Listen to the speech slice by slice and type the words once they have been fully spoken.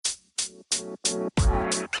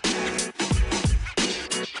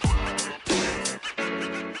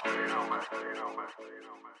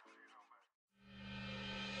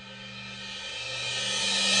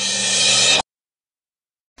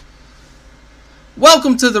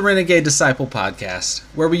Welcome to the Renegade Disciple Podcast,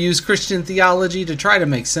 where we use Christian theology to try to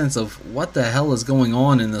make sense of what the hell is going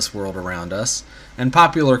on in this world around us, and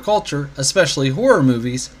popular culture, especially horror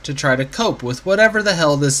movies, to try to cope with whatever the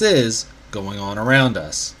hell this is going on around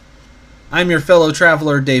us. I'm your fellow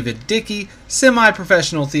traveler David Dickey,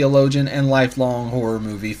 semi-professional theologian and lifelong horror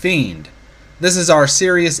movie fiend. This is our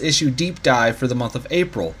serious issue deep dive for the month of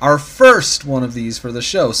April, our first one of these for the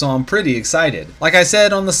show, so I'm pretty excited. Like I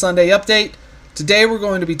said on the Sunday update, today we're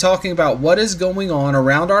going to be talking about what is going on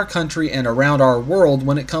around our country and around our world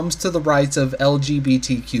when it comes to the rights of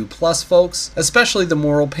LGBTQ plus folks, especially the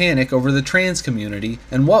moral panic over the trans community,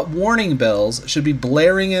 and what warning bells should be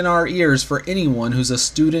blaring in our ears for anyone who's a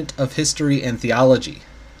student of history and theology.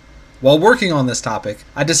 While working on this topic,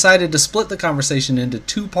 I decided to split the conversation into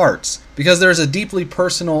two parts because there's a deeply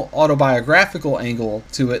personal autobiographical angle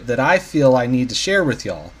to it that I feel I need to share with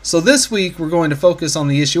y'all. So this week we're going to focus on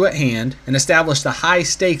the issue at hand and establish the high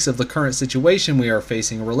stakes of the current situation we are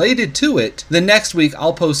facing related to it. Then next week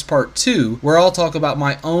I'll post part 2 where I'll talk about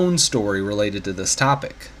my own story related to this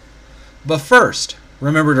topic. But first,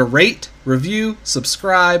 remember to rate, review,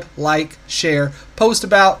 subscribe, like, share, post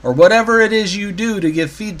about, or whatever it is you do to give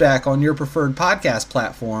feedback on your preferred podcast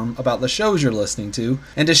platform about the shows you're listening to,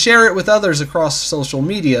 and to share it with others across social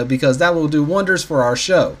media because that will do wonders for our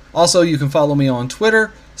show. Also, you can follow me on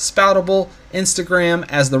Twitter, Spoutable, Instagram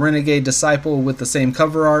as the Renegade Disciple with the same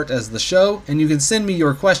cover art as the show, and you can send me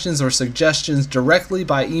your questions or suggestions directly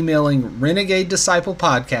by emailing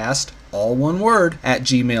renegadedisciplepodcast, all one word, at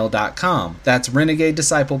gmail.com. That's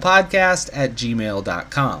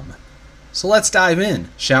renegadedisciplepodcast@gmail.com. So let's dive in,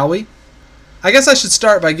 shall we? I guess I should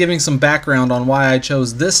start by giving some background on why I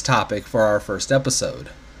chose this topic for our first episode.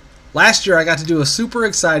 Last year I got to do a super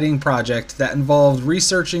exciting project that involved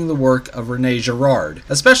researching the work of Rene Girard,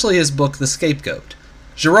 especially his book The Scapegoat.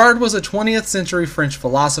 Girard was a 20th century French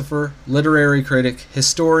philosopher, literary critic,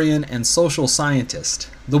 historian, and social scientist.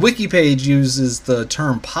 The wiki page uses the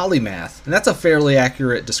term polymath, and that's a fairly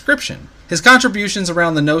accurate description. His contributions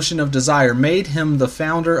around the notion of desire made him the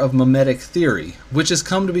founder of mimetic theory, which has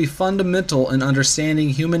come to be fundamental in understanding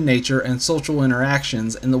human nature and social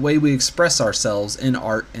interactions in the way we express ourselves in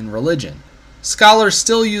art and religion. Scholars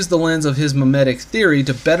still use the lens of his mimetic theory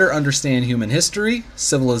to better understand human history,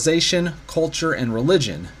 civilization, culture, and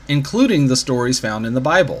religion, including the stories found in the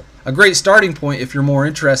Bible. A great starting point if you're more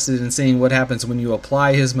interested in seeing what happens when you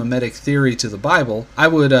apply his mimetic theory to the Bible, I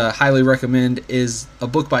would highly recommend is a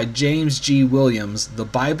book by James G. Williams, The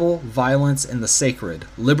Bible, Violence, and the Sacred,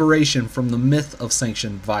 Liberation from the Myth of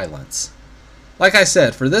Sanctioned Violence. Like I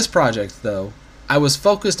said, for this project, though, I was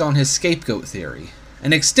focused on his scapegoat theory,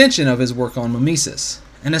 an extension of his work on mimesis.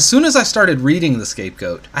 And as soon as I started reading The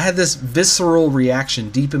Scapegoat, I had this visceral reaction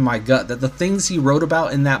deep in my gut that the things he wrote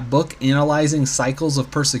about in that book analyzing cycles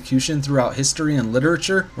of persecution throughout history and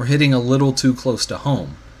literature were hitting a little too close to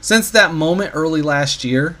home. Since that moment early last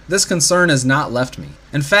year, this concern has not left me.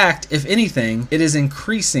 In fact, if anything, it is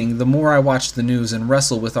increasing the more I watch the news and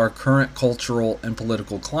wrestle with our current cultural and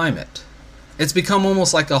political climate. It's become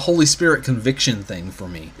almost like a Holy Spirit conviction thing for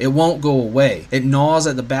me. It won't go away. It gnaws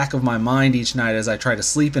at the back of my mind each night as I try to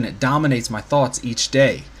sleep, and it dominates my thoughts each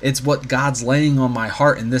day. It's what God's laying on my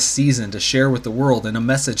heart in this season to share with the world and a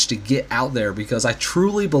message to get out there because I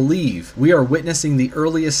truly believe we are witnessing the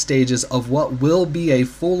earliest stages of what will be a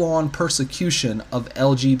full-on persecution of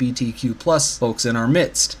LGBTQ plus folks in our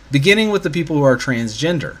midst, beginning with the people who are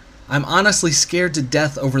transgender. I'm honestly scared to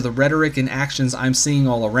death over the rhetoric and actions I'm seeing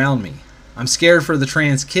all around me. I'm scared for the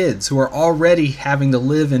trans kids who are already having to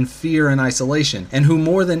live in fear and isolation, and who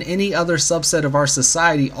more than any other subset of our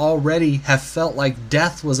society already have felt like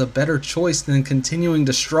death was a better choice than continuing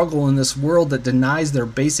to struggle in this world that denies their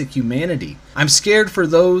basic humanity. I'm scared for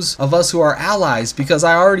those of us who are allies because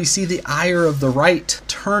I already see the ire of the right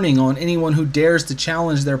turning on anyone who dares to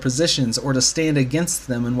challenge their positions or to stand against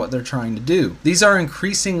them in what they're trying to do. These are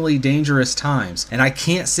increasingly dangerous times, and I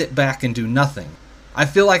can't sit back and do nothing. I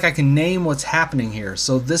feel like I can name what's happening here,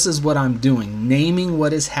 so this is what I'm doing, naming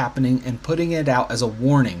what is happening and putting it out as a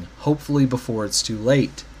warning, hopefully before it's too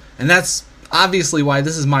late. And that's obviously why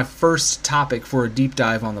this is my first topic for a deep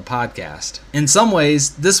dive on the podcast. In some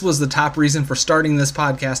ways, this was the top reason for starting this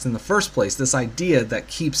podcast in the first place, this idea that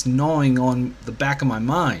keeps gnawing on the back of my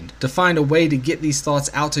mind, to find a way to get these thoughts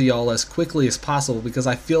out to y'all as quickly as possible because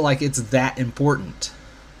I feel like it's that important.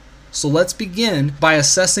 So let's begin by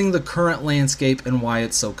assessing the current landscape and why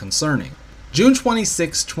it's so concerning. June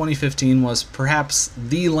 26, 2015 was perhaps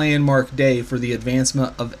the landmark day for the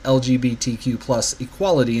advancement of LGBTQ+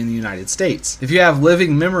 equality in the United States. If you have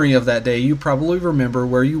living memory of that day, you probably remember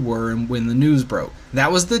where you were and when the news broke.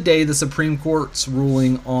 That was the day the Supreme Court's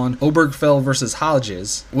ruling on Obergefell versus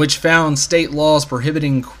Hodges, which found state laws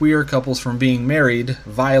prohibiting queer couples from being married,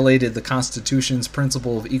 violated the Constitution's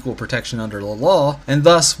principle of equal protection under the law, and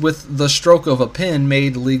thus, with the stroke of a pen,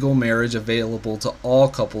 made legal marriage available to all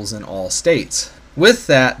couples in all states. With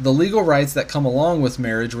that, the legal rights that come along with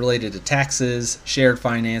marriage related to taxes, shared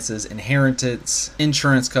finances, inheritance,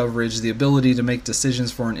 insurance coverage, the ability to make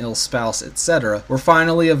decisions for an ill spouse, etc., were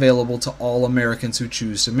finally available to all Americans who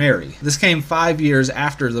choose to marry. This came 5 years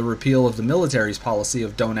after the repeal of the military's policy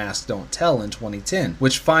of Don't Ask, Don't Tell in 2010,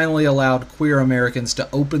 which finally allowed queer Americans to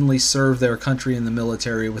openly serve their country in the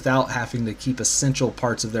military without having to keep essential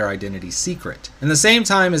parts of their identity secret. In the same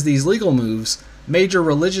time as these legal moves, major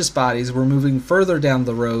religious bodies were moving further down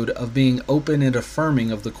the road of being open and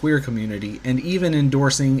affirming of the queer community and even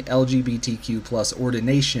endorsing LGBTQ+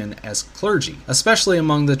 ordination as clergy, especially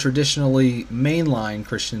among the traditionally mainline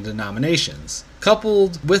Christian denominations.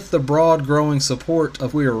 Coupled with the broad growing support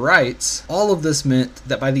of queer rights, all of this meant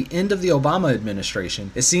that by the end of the Obama administration,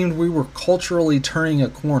 it seemed we were culturally turning a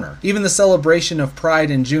corner. Even the celebration of Pride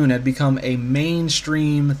in June had become a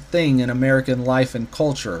mainstream thing in American life and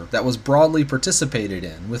culture that was broadly participated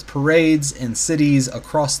in, with parades in cities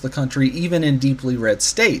across the country, even in deeply red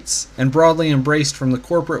states, and broadly embraced from the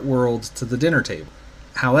corporate world to the dinner table.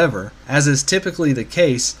 However, as is typically the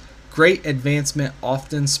case, great advancement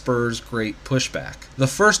often spurs great pushback. The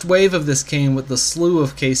first wave of this came with the slew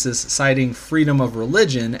of cases citing freedom of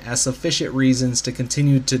religion as sufficient reasons to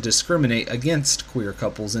continue to discriminate against queer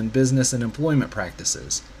couples in business and employment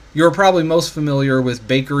practices. You're probably most familiar with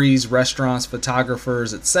bakeries, restaurants,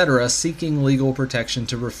 photographers, etc. seeking legal protection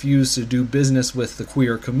to refuse to do business with the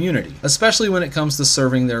queer community, especially when it comes to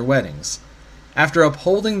serving their weddings. After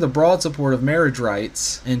upholding the broad support of marriage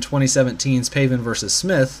rights in 2017's Pavin versus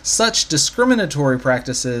Smith, such discriminatory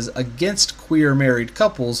practices against queer married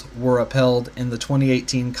couples were upheld in the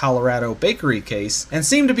 2018 Colorado bakery case and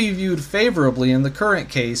seem to be viewed favorably in the current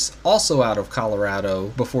case, also out of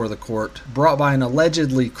Colorado, before the court, brought by an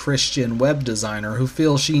allegedly Christian web designer who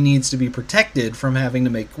feels she needs to be protected from having to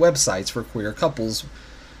make websites for queer couples.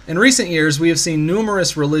 In recent years, we have seen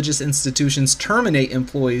numerous religious institutions terminate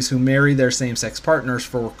employees who marry their same-sex partners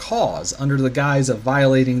for cause under the guise of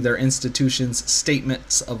violating their institution's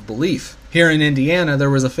statements of belief. Here in Indiana, there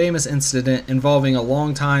was a famous incident involving a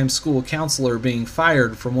longtime school counselor being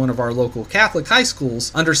fired from one of our local Catholic high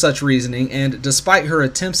schools under such reasoning, and despite her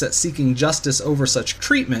attempts at seeking justice over such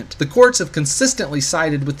treatment, the courts have consistently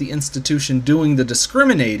sided with the institution doing the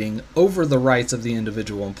discriminating over the rights of the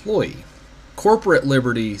individual employee. Corporate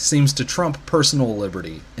liberty seems to trump personal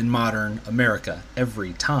liberty in modern America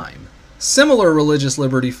every time. Similar religious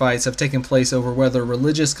liberty fights have taken place over whether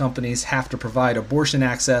religious companies have to provide abortion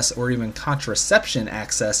access or even contraception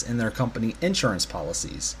access in their company insurance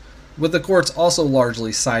policies, with the courts also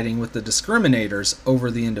largely siding with the discriminators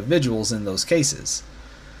over the individuals in those cases.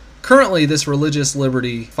 Currently, this religious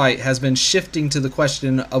liberty fight has been shifting to the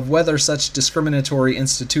question of whether such discriminatory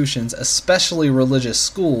institutions, especially religious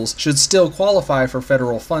schools, should still qualify for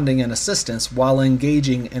federal funding and assistance while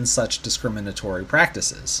engaging in such discriminatory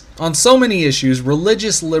practices. On so many issues,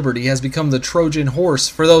 religious liberty has become the Trojan horse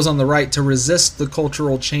for those on the right to resist the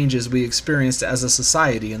cultural changes we experienced as a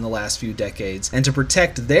society in the last few decades, and to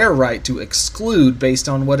protect their right to exclude based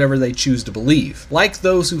on whatever they choose to believe. Like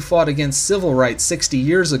those who fought against civil rights 60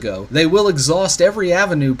 years ago, they will exhaust every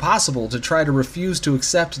avenue possible to try to refuse to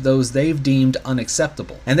accept those they've deemed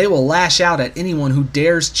unacceptable, and they will lash out at anyone who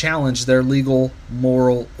dares challenge their legal,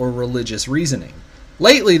 moral, or religious reasoning.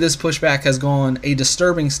 Lately, this pushback has gone a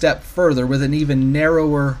disturbing step further with an even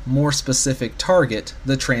narrower, more specific target,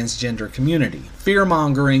 the transgender community.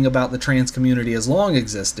 Fear-mongering about the trans community has long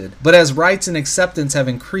existed, but as rights and acceptance have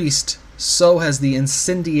increased, so has the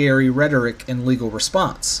incendiary rhetoric and legal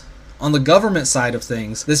response. On the government side of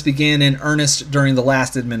things, this began in earnest during the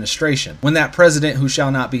last administration, when that president who shall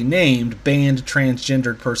not be named banned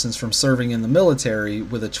transgendered persons from serving in the military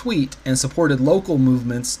with a tweet and supported local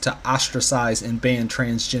movements to ostracize and ban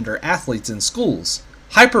transgender athletes in schools.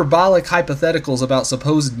 Hyperbolic hypotheticals about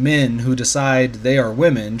supposed men who decide they are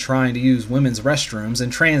women trying to use women's restrooms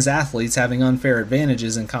and trans athletes having unfair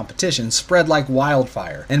advantages in competition spread like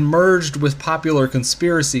wildfire and merged with popular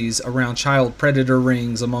conspiracies around child predator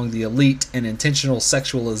rings among the elite and intentional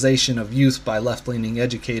sexualization of youth by left-leaning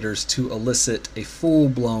educators to elicit a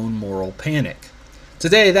full-blown moral panic.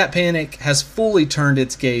 Today, that panic has fully turned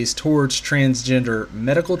its gaze towards transgender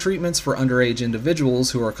medical treatments for underage individuals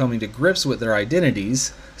who are coming to grips with their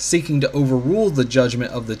identities, seeking to overrule the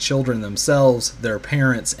judgment of the children themselves, their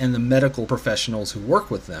parents, and the medical professionals who work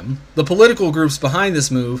with them. The political groups behind this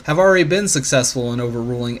move have already been successful in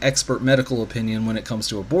overruling expert medical opinion when it comes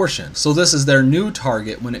to abortion, so this is their new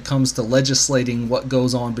target when it comes to legislating what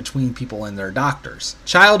goes on between people and their doctors.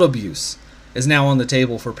 Child abuse is now on the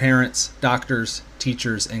table for parents, doctors,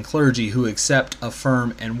 teachers, and clergy who accept,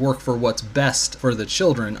 affirm, and work for what's best for the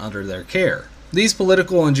children under their care. These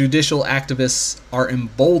political and judicial activists are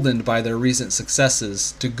emboldened by their recent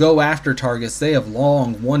successes to go after targets they have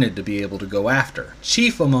long wanted to be able to go after.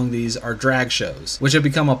 Chief among these are drag shows, which have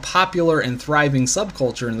become a popular and thriving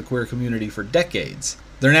subculture in the queer community for decades.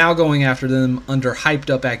 They're now going after them under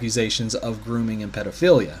hyped-up accusations of grooming and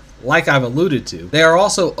pedophilia. Like I've alluded to, they are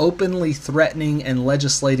also openly threatening and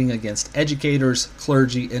legislating against educators,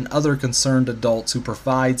 clergy, and other concerned adults who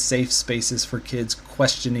provide safe spaces for kids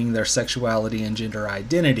questioning their sexuality and gender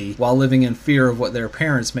identity while living in fear of what their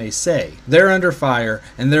parents may say. They're under fire,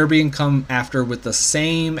 and they're being come after with the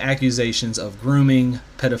same accusations of grooming,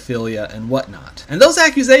 pedophilia, and whatnot. And those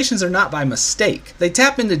accusations are not by mistake. They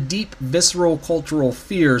tap into deep, visceral cultural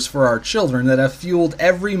fears for our children that have fueled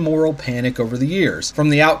every moral panic over the years. From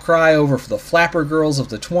the outcry over the flapper girls of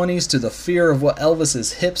the 20s to the fear of what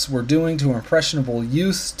Elvis's hips were doing to impressionable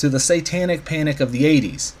youth to the satanic panic of the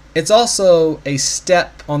 80s. It's also a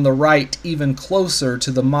step on the right even closer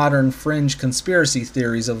to the modern fringe conspiracy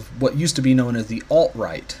theories of what used to be known as the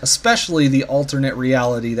alt-right, especially the alternate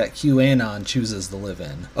reality that QAnon chooses to live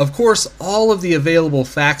in. Of course, all of the available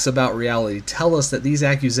facts about reality tell us that these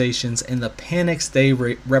accusations and the panics they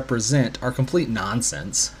represent are complete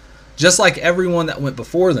nonsense. Just like everyone that went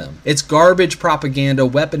before them. It's garbage propaganda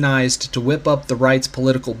weaponized to whip up the right's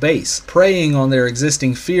political base, preying on their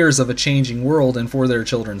existing fears of a changing world and for their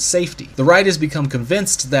children's safety. The right has become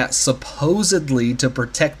convinced that supposedly to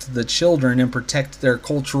protect the children and protect their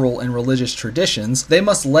cultural and religious traditions, they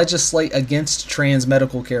must legislate against trans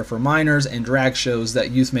medical care for minors and drag shows that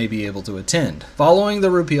youth may be able to attend. Following the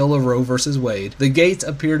repeal of Roe v. Wade, the gates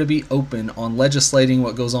appear to be open on legislating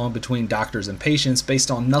what goes on between doctors and patients based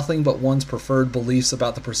on nothing but one's preferred beliefs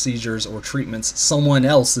about the procedures or treatments someone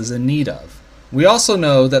else is in need of. We also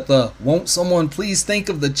know that the "won't someone please think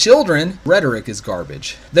of the children" rhetoric is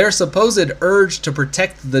garbage. Their supposed urge to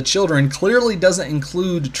protect the children clearly doesn't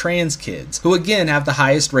include trans kids, who again have the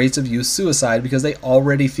highest rates of youth suicide because they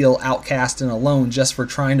already feel outcast and alone just for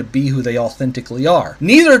trying to be who they authentically are.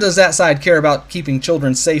 Neither does that side care about keeping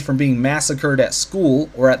children safe from being massacred at school,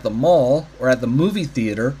 or at the mall, or at the movie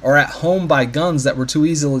theater, or at home by guns that were too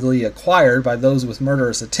easily acquired by those with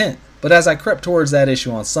murderous intent. But as I crept towards that issue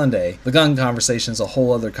on Sunday, the gun conversation is a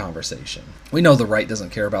whole other conversation. We know the right doesn't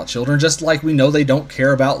care about children, just like we know they don't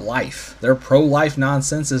care about life. Their pro-life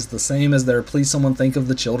nonsense is the same as their "please someone think of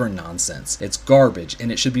the children" nonsense. It's garbage,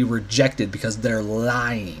 and it should be rejected because they're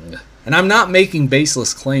lying. And I'm not making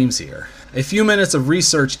baseless claims here. A few minutes of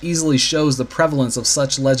research easily shows the prevalence of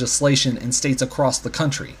such legislation in states across the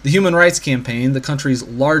country. The Human Rights Campaign, the country's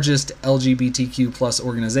largest LGBTQ+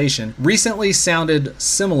 organization, recently sounded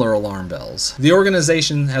similar alarm bells. The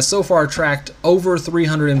organization has so far tracked over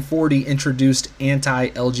 340 introduced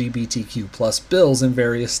anti-LGBTQ+ bills in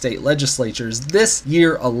various state legislatures this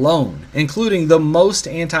year alone, including the most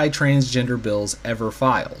anti-transgender bills ever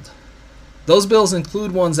filed. Those bills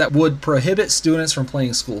include ones that would prohibit students from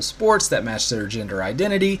playing school sports that match their gender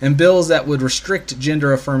identity, and bills that would restrict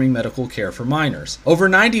gender-affirming medical care for minors. Over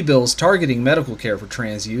 90 bills targeting medical care for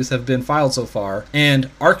trans youth have been filed so far, and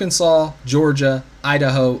Arkansas, Georgia,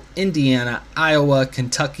 Idaho, Indiana, Iowa,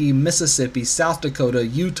 Kentucky, Mississippi, South Dakota,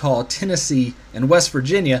 Utah, Tennessee, and West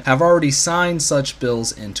Virginia have already signed such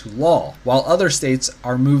bills into law, while other states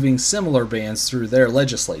are moving similar bans through their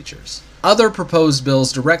legislatures. Other proposed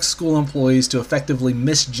bills direct school employees to effectively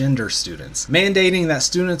misgender students, mandating that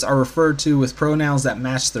students are referred to with pronouns that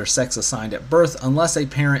match their sex assigned at birth unless a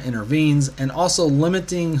parent intervenes, and also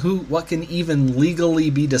limiting what can even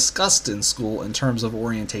legally be discussed in school in terms of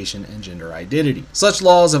orientation and gender identity. Such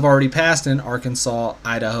laws have already passed in Arkansas,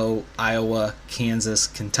 Idaho, Iowa, Kansas,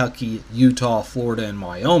 Kentucky, Utah, Florida, and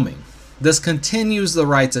Wyoming. This continues the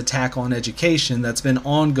right's attack on education that's been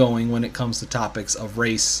ongoing when it comes to topics of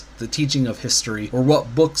race, the teaching of history, or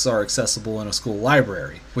what books are accessible in a school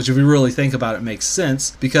library. Which, if you really think about it, makes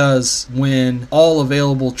sense, because when all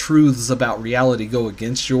available truths about reality go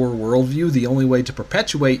against your worldview, the only way to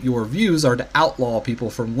perpetuate your views are to outlaw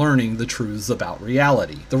people from learning the truths about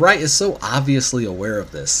reality. The right is so obviously aware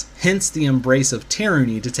of this, hence the embrace of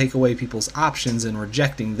tyranny to take away people's options in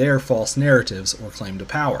rejecting their false narratives or claim to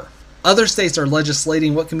power. Other states are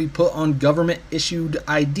legislating what can be put on government-issued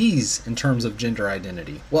IDs in terms of gender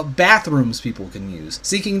identity, what bathrooms people can use,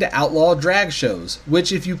 seeking to outlaw drag shows,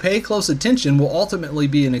 which, if you pay close attention, will ultimately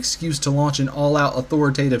be an excuse to launch an all-out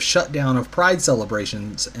authoritative shutdown of pride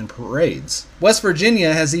celebrations and parades. West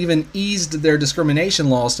Virginia has even eased their discrimination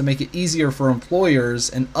laws to make it easier for employers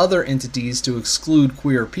and other entities to exclude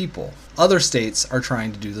queer people. Other states are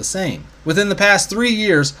trying to do the same. Within the past 3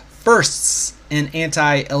 years, firsts in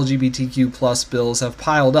anti-LGBTQ+ bills have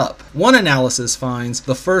piled up. One analysis finds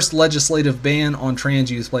the first legislative ban on trans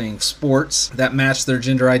youth playing sports that matched their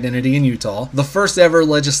gender identity in Utah, the first ever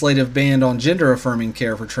legislative ban on gender-affirming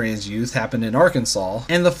care for trans youth happened in Arkansas,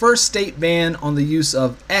 and the first state ban on the use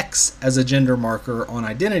of X as a gender marker on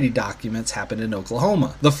identity documents happened in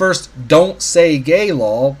Oklahoma. The first Don't Say Gay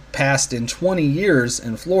law passed in 20 years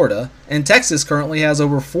in Florida, and Texas currently has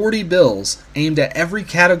over 40 bills aimed at every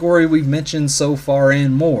category we've mentioned so far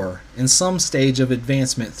and more, in some stage of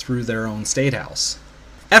advancement through their own state house.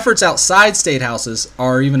 Efforts outside state houses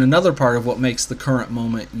are even another part of what makes the current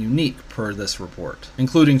moment unique, per this report,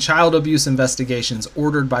 including child abuse investigations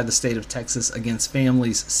ordered by the state of Texas against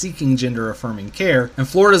families seeking gender-affirming care, and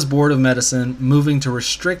Florida's Board of Medicine moving to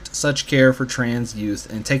restrict such care for trans youth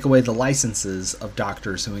and take away the licenses of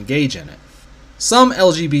doctors who engage in it. Some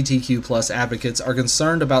LGBTQ+ advocates are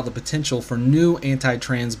concerned about the potential for new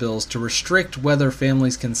anti-trans bills to restrict whether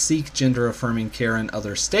families can seek gender-affirming care in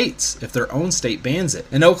other states if their own state bans it.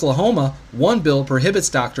 In Oklahoma, one bill prohibits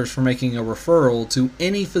doctors from making a referral to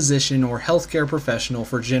any physician or healthcare professional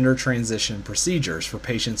for gender transition procedures for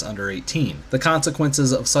patients under 18. The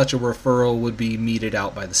consequences of such a referral would be meted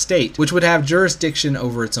out by the state, which would have jurisdiction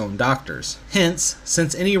over its own doctors. Hence,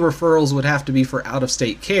 since any referrals would have to be for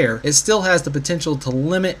out-of-state care, it still has the potential to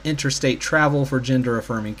limit interstate travel for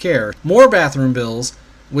gender-affirming care. More bathroom bills,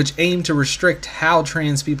 which aim to restrict how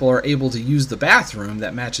trans people are able to use the bathroom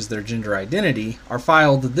that matches their gender identity, are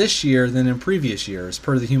filed this year than in previous years,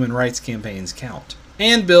 per the Human Rights Campaign's count.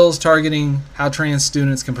 And bills targeting how trans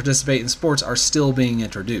students can participate in sports are still being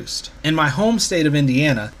introduced. In my home state of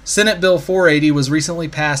Indiana, Senate Bill 480 was recently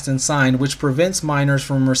passed and signed, which prevents minors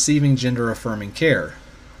from receiving gender-affirming care.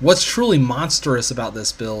 What's truly monstrous about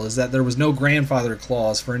this bill is that there was no grandfather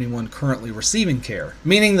clause for anyone currently receiving care,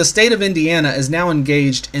 meaning the state of Indiana is now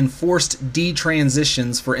engaged in forced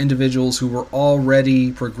detransitions for individuals who were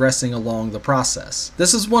already progressing along the process.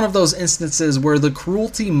 This is one of those instances where the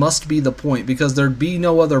cruelty must be the point, because there'd be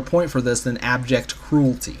no other point for this than abject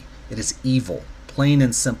cruelty. It is evil. Plain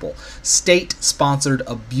and simple. State-sponsored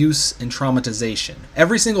abuse and traumatization.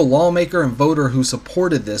 Every single lawmaker and voter who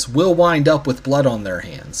supported this will wind up with blood on their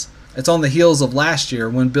hands. It's on the heels of last year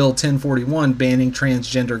when Bill 1041 banning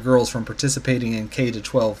transgender girls from participating in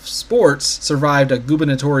K-12 sports survived a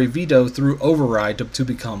gubernatorial veto through override to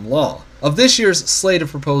become law. Of this year's slate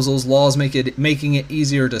of proposals, laws making it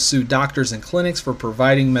easier to sue doctors and clinics for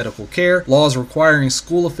providing medical care, laws requiring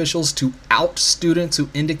school officials to out students who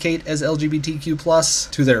indicate as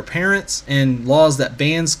LGBTQ+ to their parents, and laws that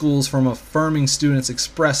ban schools from affirming students'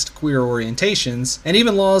 expressed queer orientations, and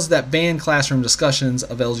even laws that ban classroom discussions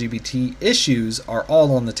of LGBT issues are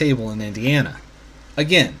all on the table in Indiana.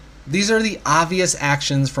 Again, these are the obvious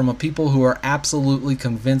actions from a people who are absolutely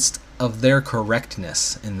convinced of their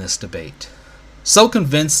correctness in this debate. So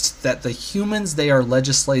convinced that the humans they are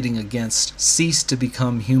legislating against cease to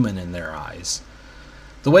become human in their eyes.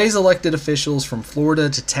 The ways elected officials from Florida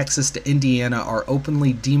to Texas to Indiana are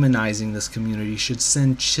openly demonizing this community should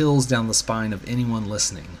send chills down the spine of anyone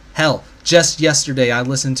listening. Hell, just yesterday I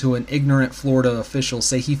listened to an ignorant Florida official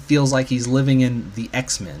say he feels like he's living in the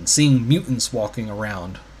X-Men, seeing mutants walking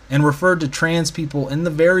around, and referred to trans people in the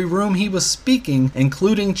very room he was speaking,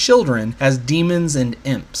 including children, as demons and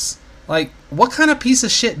imps. Like, what kind of piece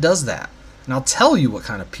of shit does that? And I'll tell you what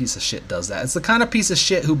kind of piece of shit does that. It's the kind of piece of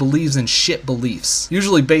shit who believes in shit beliefs,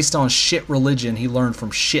 usually based on shit religion he learned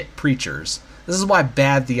from shit preachers. This is why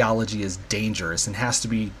bad theology is dangerous and has to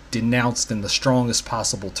be denounced in the strongest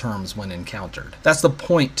possible terms when encountered. That's the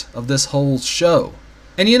point of this whole show.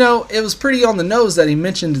 And you know, it was pretty on the nose that he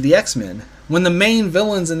mentioned the X-Men. when the main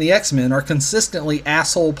villains in the X-Men are consistently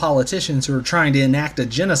asshole politicians who are trying to enact a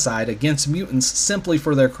genocide against mutants simply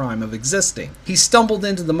for their crime of existing. He stumbled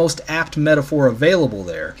into the most apt metaphor available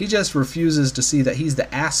there. He just refuses to see that he's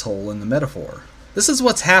the asshole in the metaphor. This is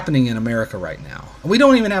what's happening in America right now. And we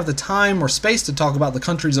don't even have the time or space to talk about the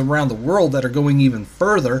countries around the world that are going even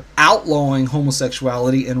further, outlawing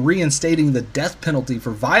homosexuality and reinstating the death penalty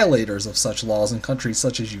for violators of such laws in countries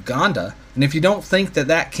such as Uganda. And if you don't think that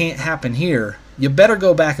that can't happen here, you better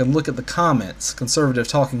go back and look at the comments conservative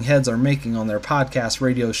talking heads are making on their podcast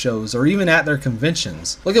radio shows or even at their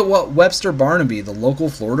conventions. Look at what Webster Barnaby, the local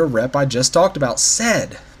Florida rep I just talked about,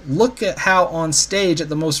 said. Look at how on stage at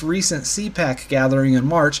the most recent CPAC gathering in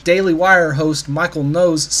March, Daily Wire host Michael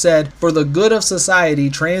Knowles said, "For the good of society,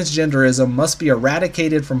 transgenderism must be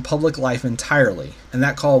eradicated from public life entirely." And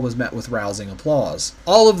that call was met with rousing applause.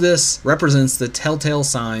 All of this represents the telltale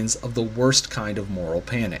signs of the worst kind of moral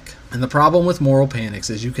panic. And the problem with moral panics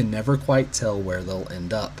is you can never quite tell where they'll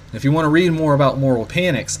end up. If you want to read more about moral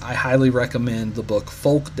panics, I highly recommend the book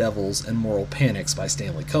Folk Devils and Moral Panics by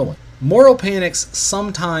Stanley Cohen. Moral panics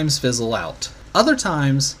sometimes fizzle out. Other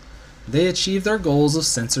times, they achieve their goals of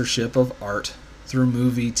censorship of art through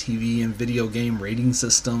movie, TV, and video game rating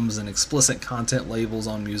systems and explicit content labels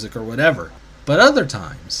on music or whatever. But other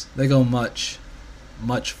times, they go much,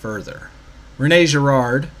 much further. Rene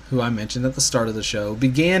Girard, who I mentioned at the start of the show,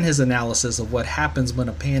 began his analysis of what happens when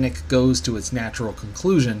a panic goes to its natural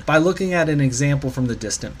conclusion by looking at an example from the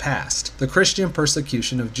distant past, the Christian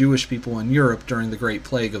persecution of Jewish people in Europe during the Great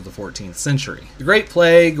Plague of the 14th century. The Great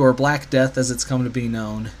Plague, or Black Death as it's come to be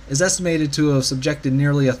known, is estimated to have subjected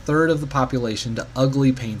nearly a third of the population to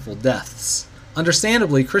ugly, painful deaths.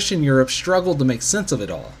 Understandably, Christian Europe struggled to make sense of it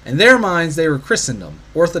all. In their minds, they were Christendom,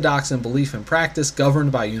 orthodox in belief and practice, governed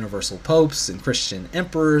by universal popes and Christian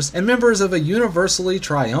emperors, and members of a universally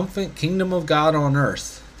triumphant kingdom of God on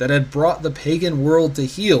earth that had brought the pagan world to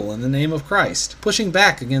heel in the name of Christ, pushing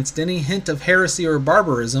back against any hint of heresy or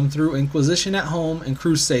barbarism through inquisition at home and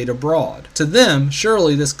crusade abroad. To them,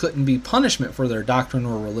 surely this couldn't be punishment for their doctrine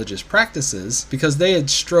or religious practices, because they had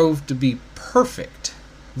strove to be perfect.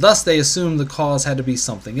 Thus, they assumed the cause had to be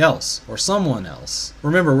something else, or someone else.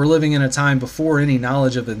 Remember, we're living in a time before any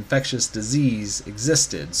knowledge of infectious disease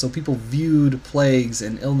existed, so people viewed plagues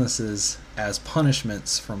and illnesses as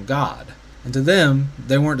punishments from God. And to them,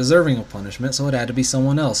 they weren't deserving of punishment, so it had to be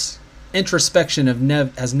someone else. Introspection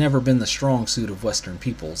has never been the strong suit of Western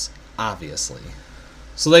peoples, obviously.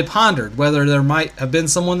 So they pondered whether there might have been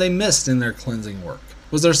someone they missed in their cleansing work.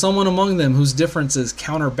 Was there someone among them whose differences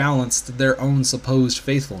counterbalanced their own supposed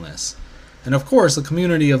faithfulness? And of course, a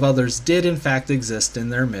community of others did in fact exist in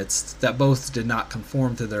their midst that both did not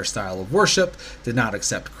conform to their style of worship, did not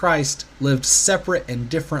accept Christ, lived separate and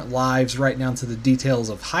different lives right down to the details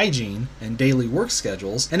of hygiene and daily work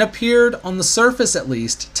schedules, and appeared, on the surface at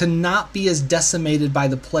least, to not be as decimated by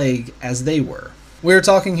the plague as they were. We're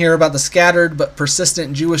talking here about the scattered but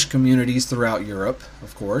persistent Jewish communities throughout Europe,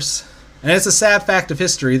 of course. And it's a sad fact of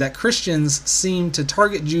history that Christians seem to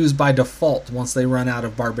target Jews by default once they run out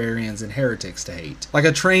of barbarians and heretics to hate. Like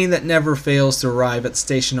a train that never fails to arrive at the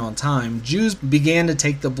station on time, Jews began to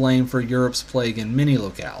take the blame for Europe's plague in many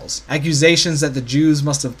locales. Accusations that the Jews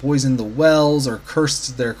must have poisoned the wells or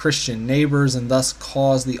cursed their Christian neighbors and thus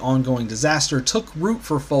caused the ongoing disaster took root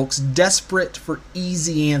for folks desperate for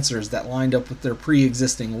easy answers that lined up with their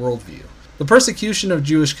pre-existing worldview. The persecution of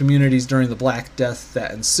Jewish communities during the Black Death that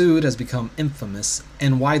ensued has become infamous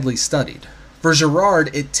and widely studied. For Girard,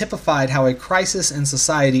 it typified how a crisis in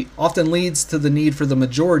society often leads to the need for the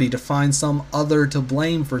majority to find some other to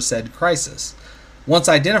blame for said crisis. Once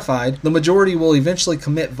identified, the majority will eventually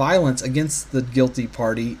commit violence against the guilty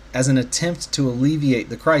party as an attempt to alleviate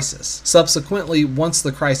the crisis. Subsequently, once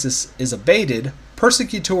the crisis is abated,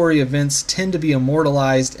 persecutory events tend to be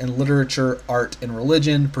immortalized in literature, art, and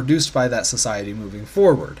religion produced by that society moving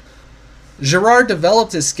forward. Girard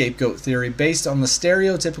developed his scapegoat theory based on the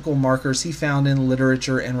stereotypical markers he found in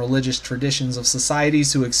literature and religious traditions of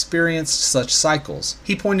societies who experienced such cycles.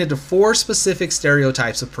 He pointed to 4 specific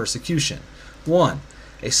stereotypes of persecution. 1.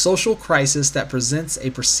 A social crisis that presents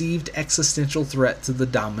a perceived existential threat to the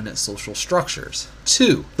dominant social structures.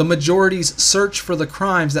 2. The majority's search for the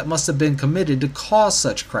crimes that must have been committed to cause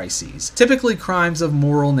such crises, typically crimes of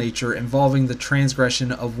moral nature involving the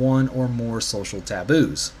transgression of one or more social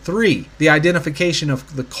taboos. 3. The identification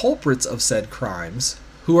of the culprits of said crimes,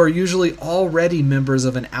 who are usually already members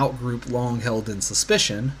of an outgroup long held in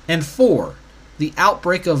suspicion. And 4. The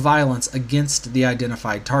outbreak of violence against the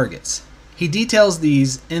identified targets. He details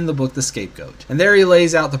these in the book The Scapegoat, and there he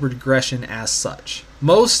lays out the progression as such.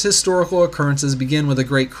 Most historical occurrences begin with a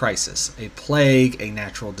great crisis, a plague, a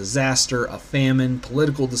natural disaster, a famine,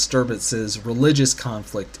 political disturbances, religious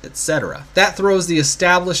conflict, etc. That throws the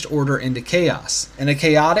established order into chaos. In a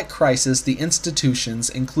chaotic crisis, the institutions,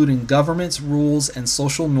 including governments, rules, and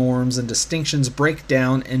social norms and distinctions, break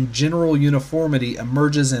down, and general uniformity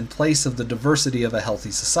emerges in place of the diversity of a healthy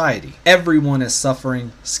society. Everyone is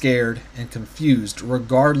suffering, scared, and confused,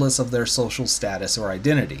 regardless of their social status or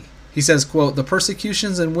identity. He says, quote, "The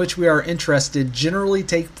persecutions in which we are interested generally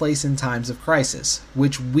take place in times of crisis,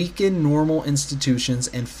 which weaken normal institutions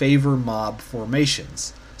and favor mob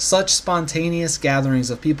formations. Such spontaneous gatherings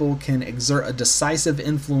of people can exert a decisive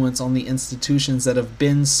influence on the institutions that have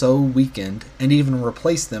been so weakened, and even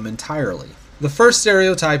replace them entirely." The first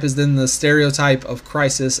stereotype is then the stereotype of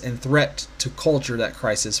crisis and threat to culture that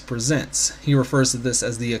crisis presents. He refers to this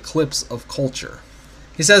as the eclipse of culture.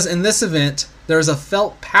 He says, in this event, there is a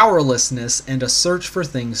felt powerlessness and a search for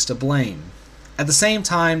things to blame. At the same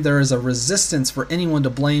time, there is a resistance for anyone to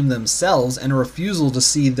blame themselves and a refusal to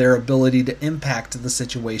see their ability to impact the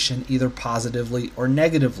situation either positively or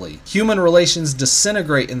negatively. Human relations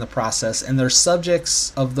disintegrate in the process, and their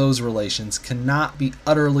subjects of those relations cannot be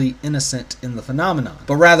utterly innocent in the phenomenon.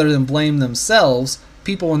 But rather than blame themselves,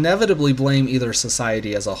 people inevitably blame either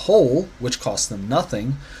society as a whole, which costs them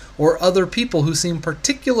nothing, or other people who seem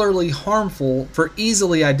particularly harmful for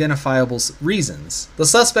easily identifiable reasons. The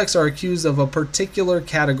suspects are accused of a particular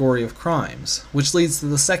category of crimes, which leads to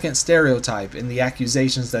the second stereotype in the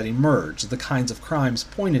accusations that emerge, the kinds of crimes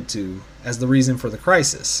pointed to as the reason for the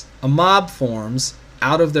crisis. A mob forms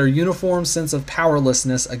out of their uniform sense of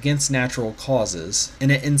powerlessness against natural causes,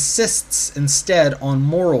 and it insists instead on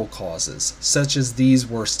moral causes, such as these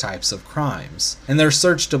worst types of crimes. In their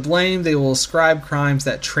search to blame, they will ascribe crimes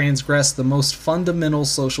that transgress the most fundamental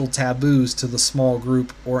social taboos to the small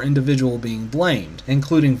group or individual being blamed,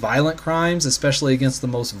 including violent crimes, especially against the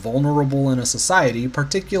most vulnerable in a society,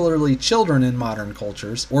 particularly children in modern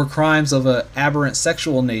cultures, or crimes of an aberrant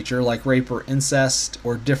sexual nature like rape or incest,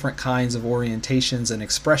 or different kinds of orientations and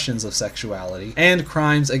expressions of sexuality, and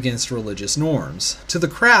crimes against religious norms. To the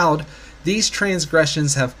crowd, these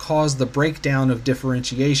transgressions have caused the breakdown of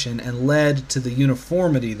differentiation and led to the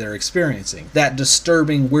uniformity they're experiencing, that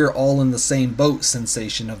disturbing we're all in the same boat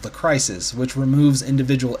sensation of the crisis, which removes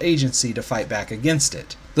individual agency to fight back against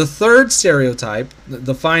it. The third stereotype,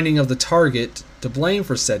 the finding of the target to blame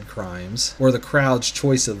for said crimes, or the crowd's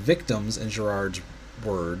choice of victims in Girard's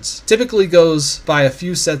words, typically goes by a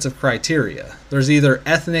few sets of criteria. There's either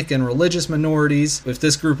ethnic and religious minorities. If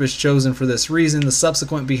this group is chosen for this reason, the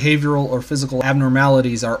subsequent behavioral or physical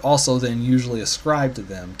abnormalities are also then usually ascribed to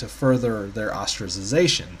them to further their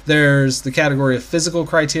ostracization. There's the category of physical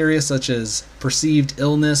criteria such as perceived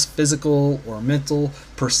illness, physical or mental,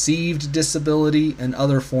 perceived disability, and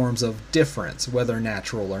other forms of difference, whether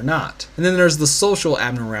natural or not. And then there's the social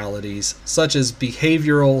abnormalities such as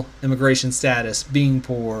behavioral, immigration status, being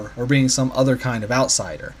poor, or being some other kind of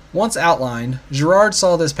outsider. Once outlined, Girard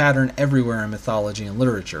saw this pattern everywhere in mythology and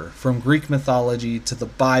literature, from Greek mythology to the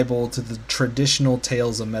Bible to the traditional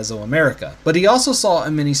tales of Mesoamerica. But he also saw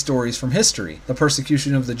in many stories from history: the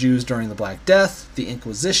persecution of the Jews during the Black Death, the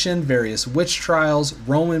Inquisition, various witch trials,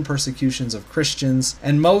 Roman persecutions of Christians,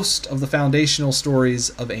 and most of the foundational stories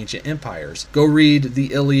of ancient empires. Go read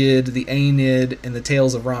the Iliad, the Aeneid, and the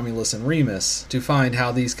tales of Romulus and Remus to find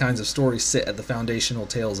how these kinds of stories sit at the foundational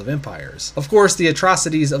tales of empires. Of course, the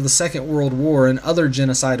atrocities of the Second World War and other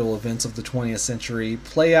genocidal events of the 20th century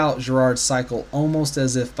play out Girard's cycle almost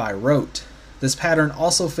as if by rote. This pattern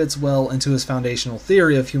also fits well into his foundational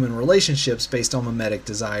theory of human relationships based on mimetic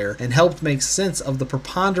desire, and helped make sense of the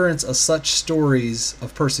preponderance of such stories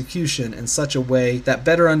of persecution in such a way that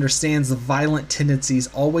better understands the violent tendencies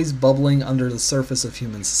always bubbling under the surface of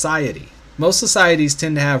human society. Most societies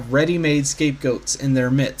tend to have ready-made scapegoats in their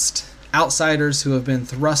midst. Outsiders who have been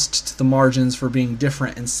thrust to the margins for being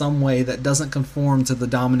different in some way that doesn't conform to the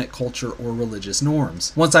dominant culture or religious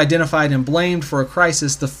norms. Once identified and blamed for a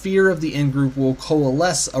crisis, the fear of the in-group will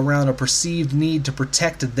coalesce around a perceived need to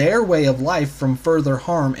protect their way of life from further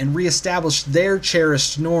harm and reestablish their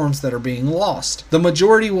cherished norms that are being lost. The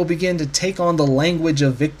majority will begin to take on the language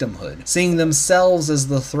of victimhood, seeing themselves as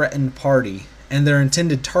the threatened party, and their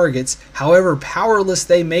intended targets, however powerless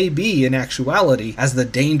they may be in actuality, as the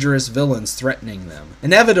dangerous villains threatening them.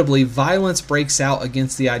 Inevitably, violence breaks out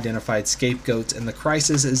against the identified scapegoats, and the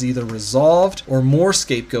crisis is either resolved or more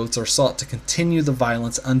scapegoats are sought to continue the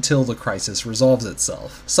violence until the crisis resolves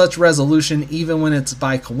itself. Such resolution, even when it's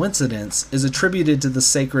by coincidence, is attributed to the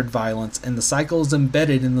sacred violence, and the cycle is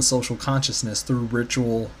embedded in the social consciousness through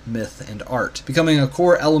ritual, myth, and art, becoming a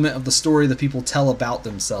core element of the story that people tell about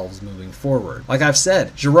themselves moving forward. Like I've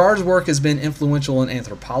said, Girard's work has been influential in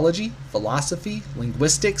anthropology, philosophy,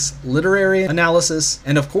 linguistics, literary analysis,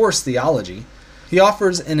 and of course theology. He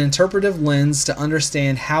offers an interpretive lens to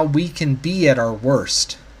understand how we can be at our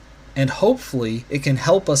worst, and hopefully it can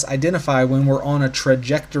help us identify when we're on a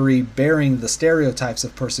trajectory bearing the stereotypes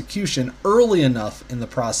of persecution early enough in the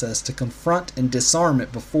process to confront and disarm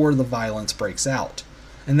it before the violence breaks out.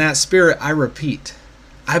 In that spirit, I repeat,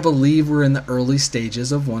 I believe we're in the early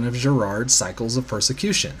stages of one of Girard's cycles of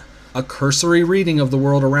persecution. A cursory reading of the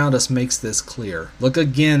world around us makes this clear. Look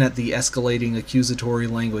again at the escalating accusatory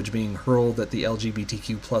language being hurled at the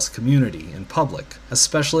LGBTQ+ community in public,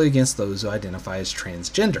 especially against those who identify as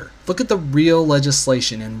transgender. Look at the real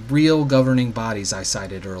legislation and real governing bodies I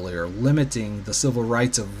cited earlier, limiting the civil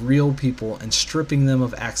rights of real people and stripping them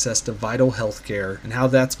of access to vital health care, and how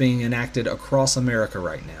that's being enacted across America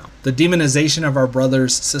right now. The demonization of our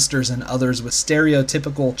brothers, sisters, and others with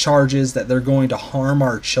stereotypical charges that they're going to harm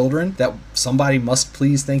our children, that somebody must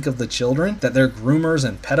please think of the children, that they're groomers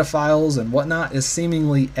and pedophiles and whatnot, is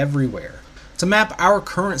seemingly everywhere. To map our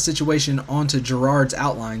current situation onto Girard's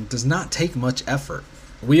outline does not take much effort.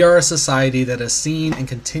 We are a society that has seen and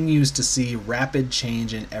continues to see rapid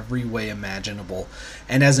change in every way imaginable,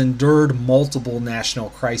 and has endured multiple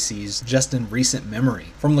national crises just in recent memory.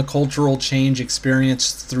 From the cultural change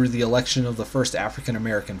experienced through the election of the first African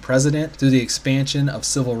American president, through the expansion of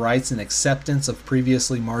civil rights and acceptance of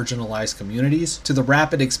previously marginalized communities, to the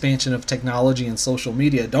rapid expansion of technology and social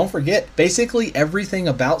media. Don't forget, basically everything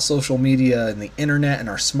about social media and the internet and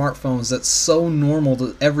our smartphones that's so normal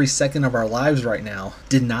to every second of our lives right now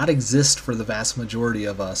did not exist for the vast majority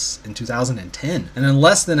of us in 2010. And in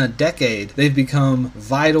less than a decade, they've become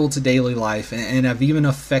vital to daily life and have even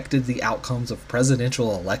affected the outcomes of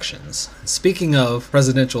presidential elections. Speaking of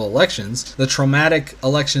presidential elections, the traumatic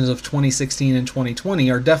elections of 2016 and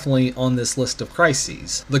 2020 are definitely on this list of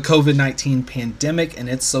crises. The COVID-19 pandemic and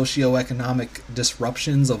its socioeconomic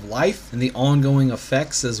disruptions of life, and the ongoing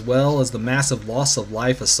effects, as well as the massive loss of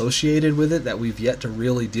life associated with it that we've yet to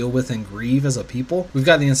really deal with and grieve as a people. We've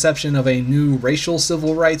got the inception of a new racial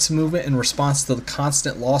civil rights movement in response to the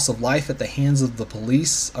constant loss of life at the hands of the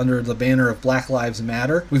police under the banner of Black Lives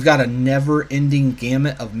Matter. We've got a never-ending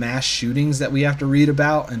gamut of mass shootings that we have to read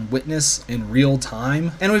about and witness in real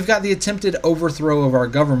time. And we've got the attempted overthrow of our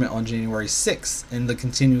government on January 6th and the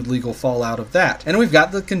continued legal fallout of that. And we've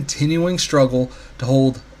got the continuing struggle to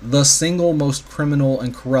hold the single most criminal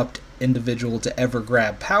and corrupt individual to ever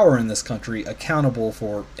grab power in this country accountable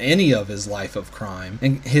for any of his life of crime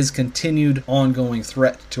and his continued ongoing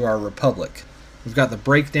threat to our republic. We've got the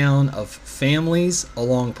breakdown of families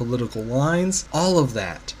along political lines. All of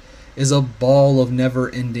that is a ball of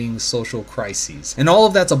never-ending social crises. And all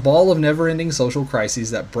of that's a ball of never-ending social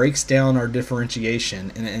crises that breaks down our differentiation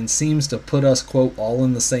and seems to put us, quote, all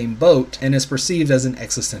in the same boat, and is perceived as an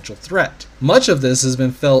existential threat. Much of this has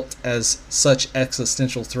been felt as such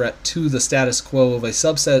existential threat to the status quo of a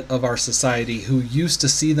subset of our society who used to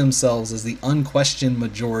see themselves as the unquestioned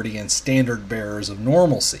majority and standard bearers of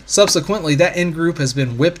normalcy. Subsequently, that in-group has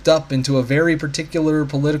been whipped up into a very particular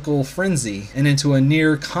political frenzy and into a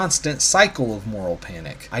near constant cycle of moral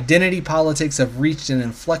panic. Identity politics have reached an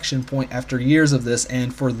inflection point after years of this,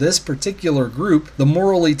 and for this particular group, the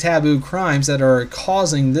morally taboo crimes that are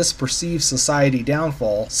causing this perceived society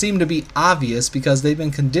downfall seem to be obvious because they've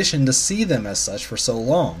been conditioned to see them as such for so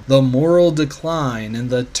long. The moral decline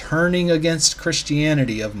and the turning against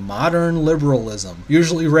Christianity of modern liberalism,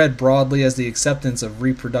 usually read broadly as the acceptance of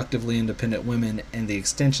reproductively independent women and the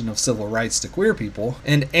extension of civil rights to queer people,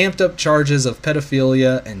 and amped up charges of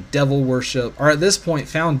pedophilia and devil worship, are at this point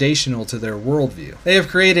foundational to their worldview. They have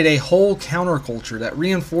created a whole counterculture that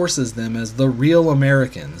reinforces them as the real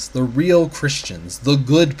Americans, the real Christians, the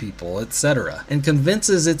good people, etc., and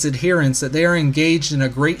convinces its adherents that they are engaged in a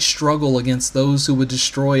great struggle against those who would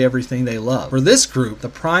destroy everything they love. For this group, the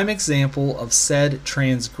prime example of said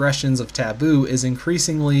transgressions of taboo is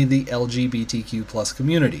increasingly the LGBTQ+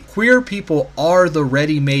 community. Queer people are the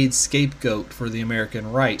ready-made scapegoat for the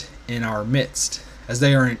American right in our midst. as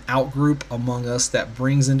they are an outgroup among us that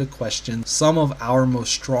brings into question some of our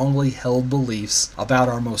most strongly held beliefs about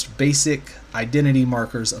our most basic identity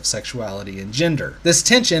markers of sexuality and gender. This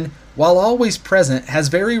tension, while always present, has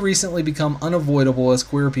very recently become unavoidable as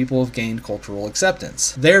queer people have gained cultural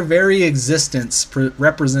acceptance. Their very existence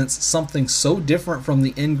represents something so different from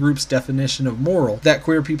the in-group's definition of moral that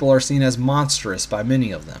queer people are seen as monstrous by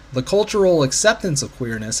many of them. The cultural acceptance of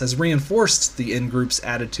queerness has reinforced the in-group's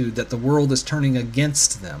attitude that the world is turning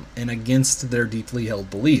against them and against their deeply held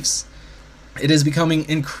beliefs. It is becoming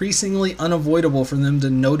increasingly unavoidable for them to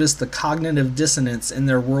notice the cognitive dissonance in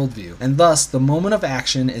their worldview, and thus the moment of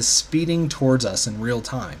action is speeding towards us in real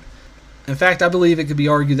time. In fact, I believe it could be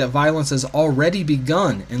argued that violence has already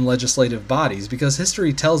begun in legislative bodies because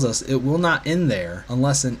history tells us it will not end there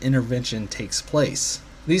unless an intervention takes place.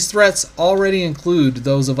 These threats already include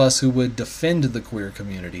those of us who would defend the queer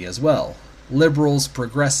community as well. Liberals,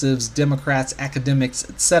 progressives, Democrats, academics,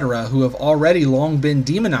 etc., who have already long been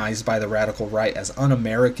demonized by the radical right as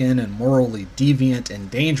un-American and morally deviant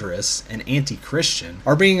and dangerous and anti-Christian,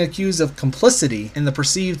 are being accused of complicity in the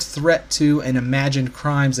perceived threat to and imagined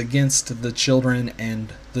crimes against the children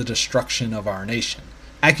and the destruction of our nation.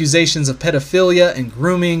 Accusations of pedophilia and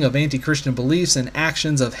grooming, of anti-Christian beliefs and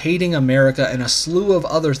actions, of hating America, and a slew of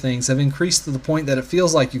other things have increased to the point that it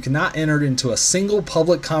feels like you cannot enter into a single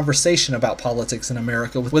public conversation about politics in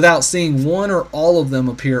America without seeing one or all of them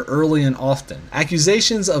appear early and often.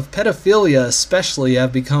 Accusations of pedophilia especially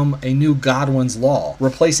have become a new Godwin's law,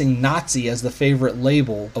 replacing Nazi as the favorite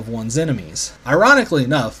label of one's enemies. Ironically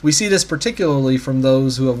enough, we see this particularly from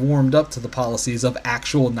those who have warmed up to the policies of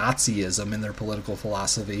actual Nazism in their political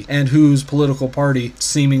philosophy, and whose political party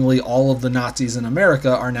seemingly all of the Nazis in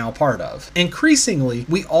America are now part of. Increasingly,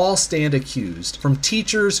 we all stand accused, from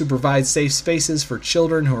teachers who provide safe spaces for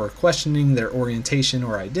children who are questioning their orientation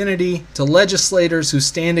or identity, to legislators who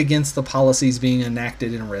stand against the policies being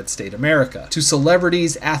enacted in red state America, to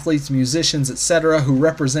celebrities, athletes, musicians, etc., who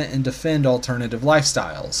represent and defend alternative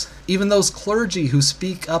lifestyles. Even those clergy who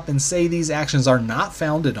speak up and say these actions are not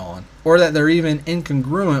founded on, or that they're even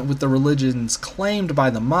incongruent with the religions claimed by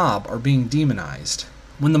the mob, are being demonized.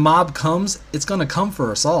 When the mob comes, it's going to come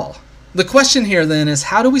for us all. The question here then is,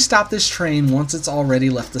 how do we stop this train once it's already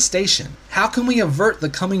left the station? How can we avert the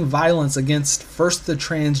coming violence against first the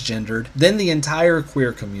transgendered, then the entire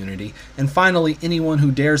queer community, and finally anyone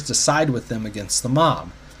who dares to side with them against the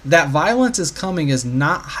mob? That violence is coming is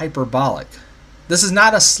not hyperbolic. This is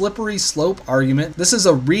not a slippery slope argument. This is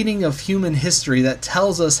a reading of human history that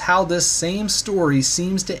tells us how this same story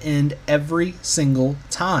seems to end every single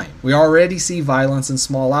time. We already see violence in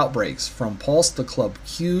small outbreaks, from Pulse to Club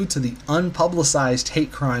Q to the unpublicized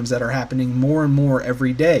hate crimes that are happening more and more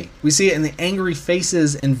every day. We see it in the angry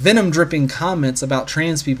faces and venom-dripping comments about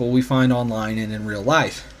trans people we find online and in real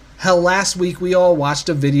life. Hell, last week we all watched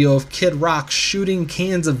a video of Kid Rock shooting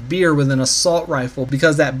cans of beer with an assault rifle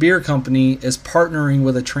because that beer company is partnering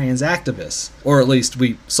with a trans activist. Or at least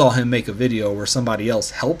we saw him make a video where somebody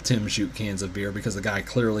else helped him shoot cans of beer because the guy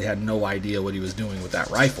clearly had no idea what he was doing with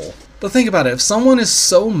that rifle. But think about it, if someone is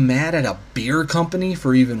so mad at a beer company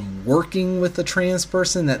for even working with a trans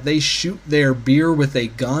person that they shoot their beer with a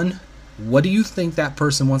gun, what do you think that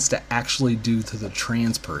person wants to actually do to the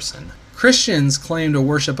trans person? Christians claim to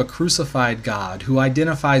worship a crucified God who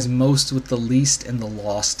identifies most with the least and the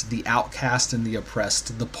lost, the outcast and the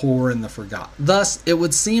oppressed, the poor and the forgotten. Thus, it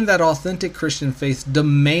would seem that authentic Christian faith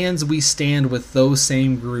demands we stand with those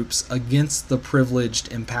same groups against the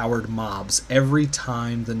privileged, empowered mobs every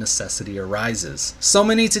time the necessity arises. So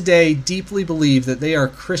many today deeply believe that they are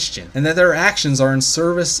Christian and that their actions are in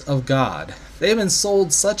service of God. They have been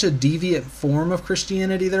sold such a deviant form of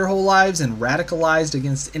Christianity their whole lives and radicalized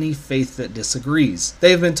against any faith that disagrees.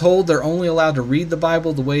 They have been told they're only allowed to read the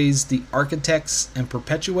Bible the ways the architects and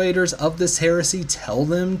perpetuators of this heresy tell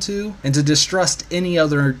them to, and to distrust any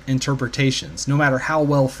other interpretations, no matter how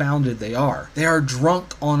well founded they are. They are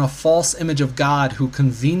drunk on a false image of God who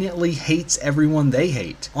conveniently hates everyone they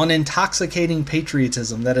hate, on intoxicating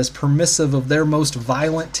patriotism that is permissive of their most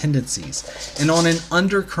violent tendencies, and on an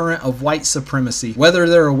undercurrent of white supremacy, whether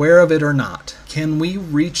they're aware of it or not. Can we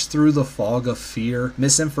reach through the fog of fear,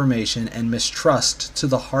 misinformation, and mistrust to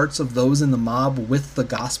the hearts of those in the mob with the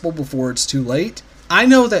gospel before it's too late? I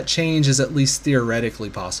know that change is at least theoretically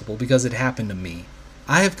possible because it happened to me.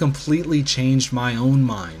 I have completely changed my own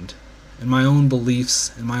mind and my own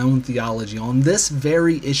beliefs and my own theology on this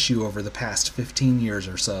very issue over the past 15 years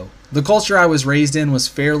or so. The culture I was raised in was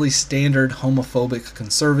fairly standard homophobic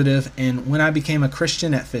conservative, and when I became a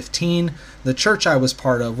Christian at 15, the church I was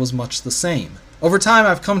part of was much the same. Over time,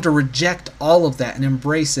 I've come to reject all of that and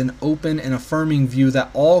embrace an open and affirming view that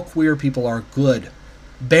all queer people are good,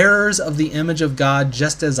 bearers of the image of God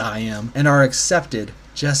just as I am, and are accepted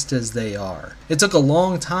just as they are. It took a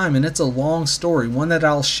long time, and it's a long story, one that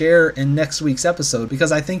I'll share in next week's episode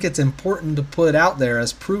because I think it's important to put out there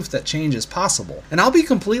as proof that change is possible. And I'll be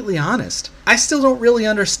completely honest, I still don't really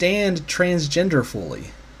understand transgender fully.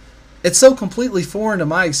 It's so completely foreign to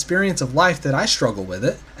my experience of life that I struggle with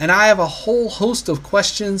it, and I have a whole host of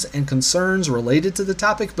questions and concerns related to the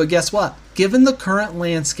topic, but guess what? Given the current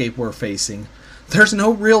landscape we're facing, there's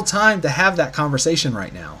no real time to have that conversation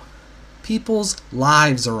right now. People's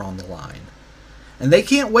lives are on the line, and they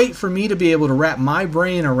can't wait for me to be able to wrap my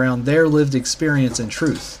brain around their lived experience and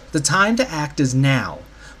truth. The time to act is now.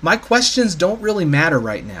 My questions don't really matter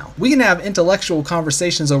right now. We can have intellectual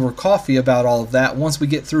conversations over coffee about all of that once we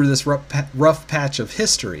get through this rough patch of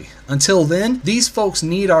history. Until then, these folks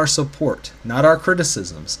need our support, not our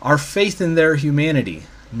criticisms, our faith in their humanity,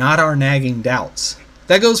 not our nagging doubts.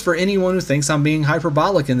 That goes for anyone who thinks I'm being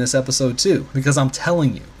hyperbolic in this episode too, because I'm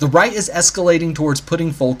telling you, the right is escalating towards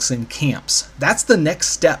putting folks in camps. That's the next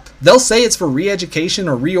step. They'll say it's for re-education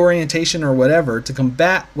or reorientation or whatever to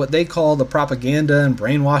combat what they call the propaganda and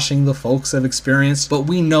brainwashing the folks have experienced, but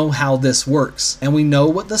we know how this works, and we know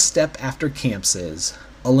what the step after camps is.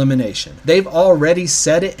 Elimination. They've already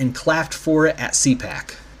said it and clapped for it at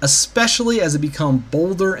CPAC. Especially as it becomes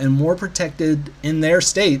bolder and more protected in their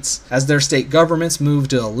states, as their state governments move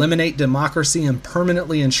to eliminate democracy and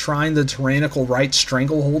permanently enshrine the tyrannical right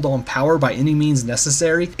stranglehold on power by any means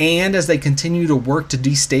necessary, and as they continue to work to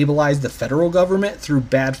destabilize the federal government through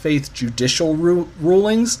bad faith judicial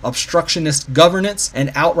rulings, obstructionist governance,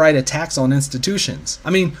 and outright attacks on institutions. I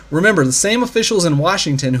mean, remember, the same officials in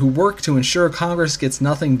Washington who work to ensure Congress gets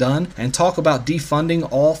nothing done and talk about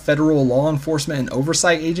defunding all federal law enforcement and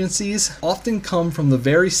oversight agencies often come from the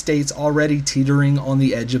very states already teetering on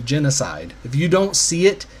the edge of genocide. If you don't see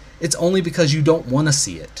it, it's only because you don't want to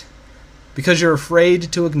see it. Because you're afraid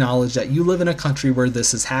to acknowledge that you live in a country where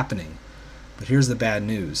this is happening. But here's the bad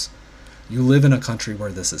news. You live in a country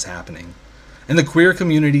where this is happening. And the queer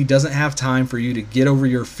community doesn't have time for you to get over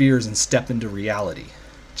your fears and step into reality.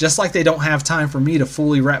 Just like they don't have time for me to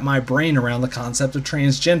fully wrap my brain around the concept of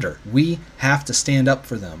transgender. We have to stand up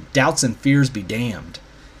for them. Doubts and fears be damned.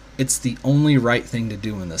 It's the only right thing to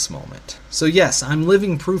do in this moment. So yes, I'm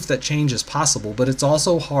living proof that change is possible, but it's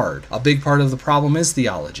also hard. A big part of the problem is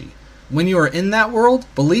theology. When you are in that world,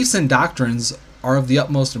 beliefs and doctrines are of the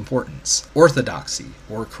utmost importance. Orthodoxy,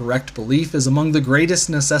 or correct belief, is among the greatest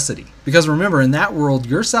necessity. Because remember, in that world,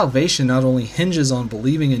 your salvation not only hinges on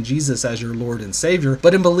believing in Jesus as your Lord and Savior,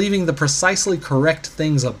 but in believing the precisely correct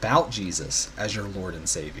things about Jesus as your Lord and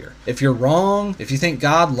Savior. If you're wrong, if you think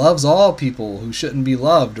God loves all people who shouldn't be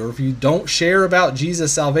loved, or if you don't share about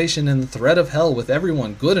Jesus' salvation and the threat of hell with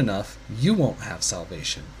everyone good enough, you won't have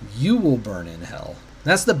salvation. You will burn in hell.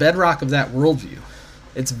 That's the bedrock of that worldview.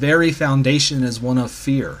 Its very foundation is one of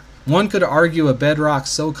fear. One could argue a bedrock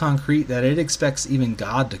so concrete that it expects even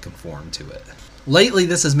God to conform to it. Lately,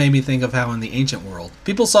 this has made me think of how in the ancient world,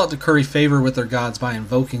 people sought to curry favor with their gods by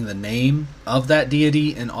invoking the name of that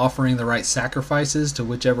deity and offering the right sacrifices to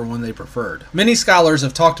whichever one they preferred. Many scholars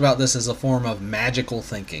have talked about this as a form of magical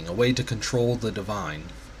thinking, a way to control the divine.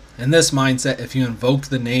 In this mindset, if you invoke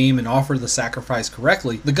the name and offer the sacrifice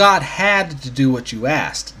correctly, the god had to do what you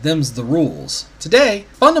asked. Them's the rules. Today,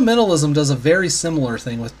 fundamentalism does a very similar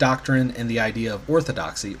thing with doctrine and the idea of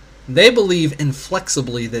orthodoxy. They believe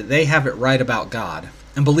inflexibly that they have it right about God,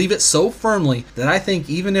 and believe it so firmly that I think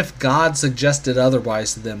even if God suggested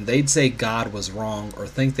otherwise to them, they'd say God was wrong or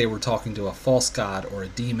think they were talking to a false god or a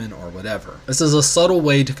demon or whatever. This is a subtle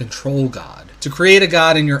way to control God, to create a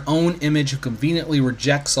God in your own image who conveniently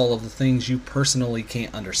rejects all of the things you personally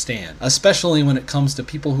can't understand, especially when it comes to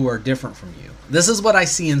people who are different from you. This is what I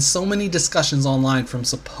see in so many discussions online from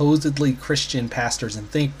supposedly Christian pastors and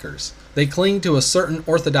thinkers. They cling to a certain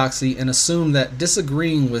orthodoxy and assume that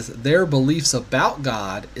disagreeing with their beliefs about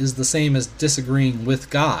God is the same as disagreeing with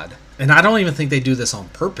God. And I don't even think they do this on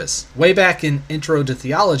purpose. Way back in Intro to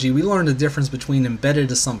Theology, we learned the difference between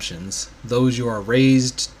embedded assumptions, those you are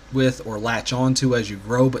raised with or latch onto as you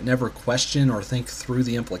grow but never question or think through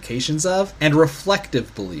the implications of, and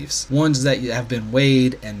reflective beliefs, ones that have been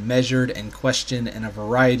weighed and measured and questioned in a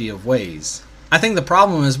variety of ways. I think the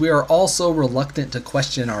problem is we are all so reluctant to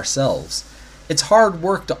question ourselves. It's hard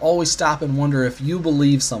work to always stop and wonder if you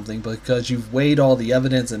believe something because you've weighed all the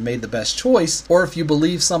evidence and made the best choice, or if you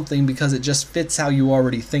believe something because it just fits how you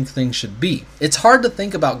already think things should be. It's hard to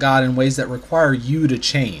think about God in ways that require you to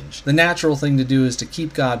change. The natural thing to do is to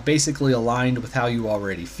keep God basically aligned with how you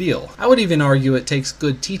already feel. I would even argue it takes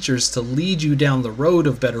good teachers to lead you down the road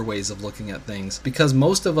of better ways of looking at things, because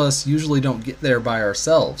most of us usually don't get there by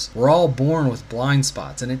ourselves. We're all born with blind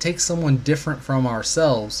spots, and it takes someone different from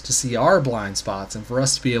ourselves to see our blind spots and for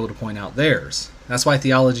us to be able to point out theirs. That's why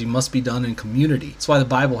theology must be done in community. That's why the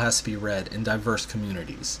Bible has to be read in diverse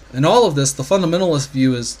communities. In all of this, the fundamentalist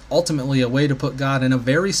view is ultimately a way to put God in a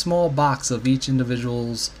very small box of each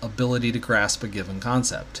individual's ability to grasp a given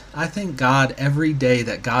concept. I thank God every day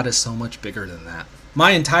that God is so much bigger than that.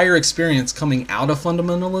 My entire experience coming out of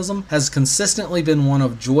fundamentalism has consistently been one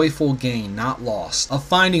of joyful gain, not loss, of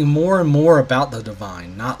finding more and more about the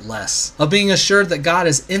divine, not less, of being assured that God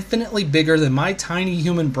is infinitely bigger than my tiny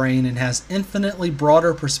human brain and has infinitely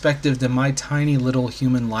broader perspective than my tiny little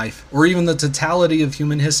human life, or even the totality of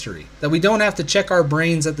human history, that we don't have to check our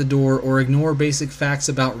brains at the door or ignore basic facts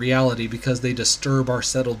about reality because they disturb our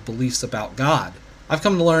settled beliefs about God. I've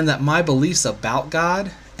come to learn that my beliefs about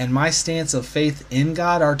God and my stance of faith in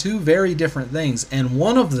God are two very different things, and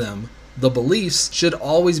one of them, the beliefs, should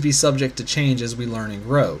always be subject to change as we learn and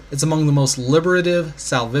grow. It's among the most liberative,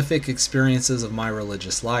 salvific experiences of my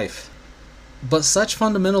religious life. But such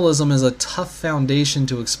fundamentalism is a tough foundation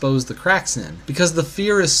to expose the cracks in, because the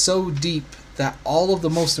fear is so deep that all of the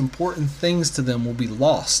most important things to them will be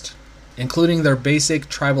lost, including their basic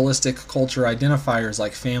tribalistic culture identifiers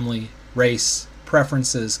like family, race,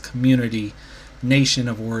 preferences, community, nation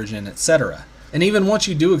of origin, etc. And even once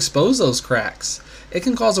you do expose those cracks, it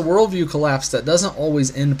can cause a worldview collapse that doesn't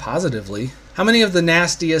always end positively. How many of the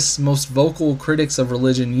nastiest, most vocal critics of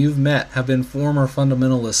religion you've met have been former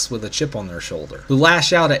fundamentalists with a chip on their shoulder, who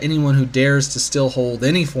lash out at anyone who dares to still hold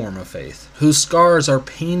any form of faith, whose scars are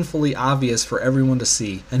painfully obvious for everyone to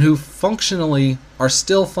see, and who functionally are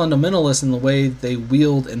still fundamentalists in the way they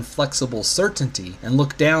wield inflexible certainty and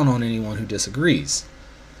look down on anyone who disagrees?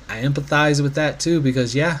 I empathize with that too,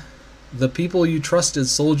 because the people you trusted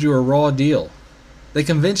sold you a raw deal. They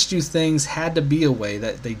convinced you things had to be a way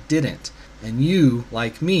that they didn't, and you,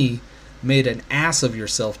 like me, made an ass of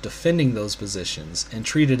yourself defending those positions and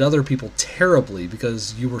treated other people terribly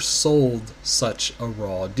because you were sold such a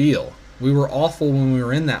raw deal. We were awful when we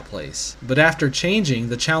were in that place, but after changing,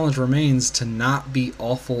 the challenge remains to not be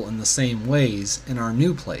awful in the same ways in our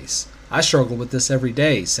new place. I struggle with this every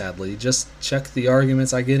day, sadly. Just check the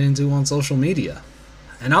arguments I get into on social media.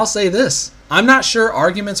 And I'll say this, I'm not sure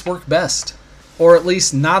arguments work best, or at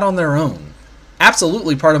least not on their own.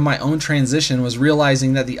 Absolutely part of my own transition was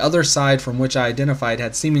realizing that the other side from which I identified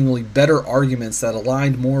had seemingly better arguments that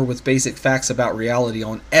aligned more with basic facts about reality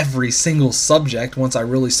on every single subject once I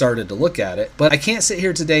really started to look at it. But I can't sit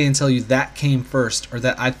here today and tell you that came first, or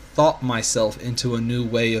that I thought myself into a new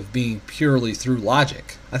way of being purely through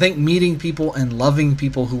logic. I think meeting people and loving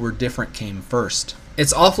people who were different came first.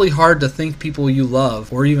 It's awfully hard to think people you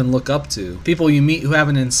love or even look up to, people you meet who have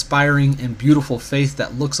an inspiring and beautiful faith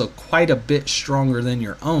that looks quite a bit stronger than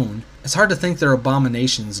your own. It's hard to think they're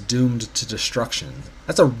abominations doomed to destruction.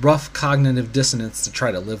 That's a rough cognitive dissonance to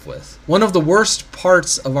try to live with. One of the worst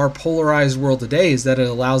parts of our polarized world today is that it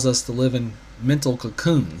allows us to live in mental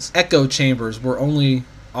cocoons, echo chambers where only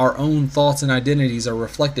our own thoughts and identities are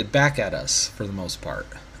reflected back at us for the most part.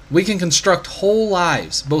 We can construct whole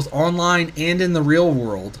lives, both online and in the real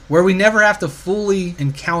world, where we never have to fully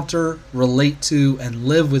encounter, relate to, and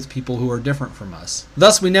live with people who are different from us.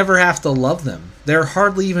 Thus, we never have to love them. They're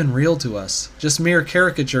hardly even real to us, just mere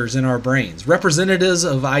caricatures in our brains, representatives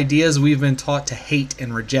of ideas we've been taught to hate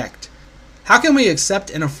and reject. How can we accept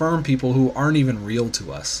and affirm people who aren't even real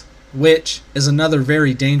to us? Which is another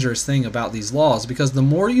very dangerous thing about these laws, because the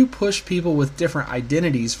more you push people with different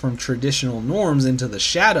identities from traditional norms into the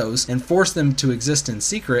shadows and force them to exist in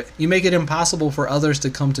secret, you make it impossible for others to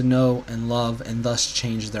come to know and love and thus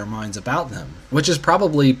change their minds about them. Which is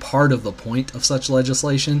probably part of the point of such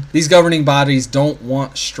legislation. These governing bodies don't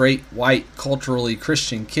want straight, white, culturally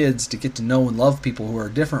Christian kids to get to know and love people who are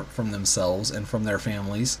different from themselves and from their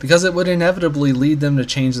families, because it would inevitably lead them to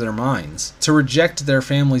change their minds, to reject their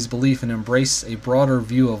family's belief and embrace a broader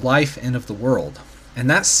view of life and of the world. And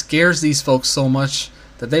that scares these folks so much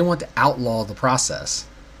that they want to outlaw the process.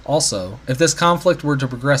 Also, if this conflict were to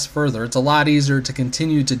progress further, it's a lot easier to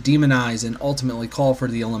continue to demonize and ultimately call for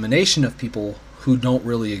the elimination of people who don't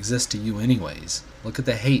really exist to you anyways. Look at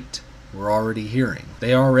the hate. we're already hearing.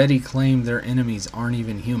 They already claim their enemies aren't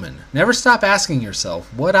even human. Never stop asking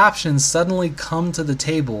yourself, what options suddenly come to the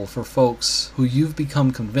table for folks who you've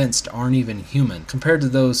become convinced aren't even human, compared to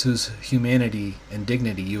those whose humanity and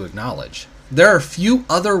dignity you acknowledge? There are few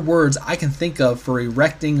other words I can think of for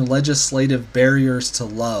erecting legislative barriers to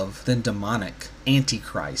love than demonic,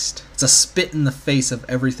 antichrist. It's a spit in the face of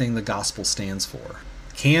everything the gospel stands for.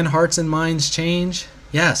 Can hearts and minds change?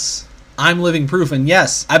 Yes. I'm living proof, and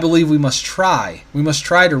yes, I believe we must try. We must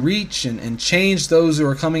try to reach and change those who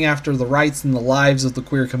are coming after the rights and the lives of the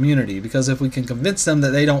queer community, because if we can convince them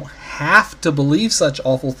that they don't have to believe such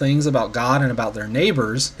awful things about God and about their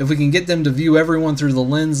neighbors, if we can get them to view everyone through the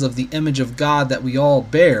lens of the image of God that we all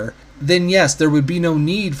bear, then yes, there would be no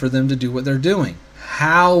need for them to do what they're doing.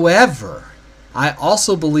 However, I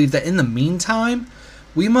also believe that in the meantime,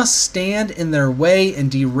 we must stand in their way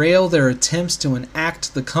and derail their attempts to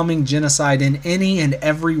enact the coming genocide in any and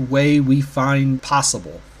every way we find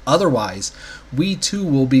possible. Otherwise, we too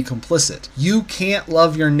will be complicit. You can't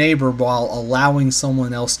love your neighbor while allowing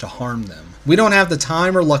someone else to harm them. We don't have the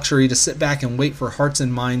time or luxury to sit back and wait for hearts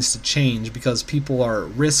and minds to change because people are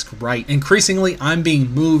at risk right. Increasingly, I'm being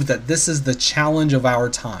moved that this is the challenge of our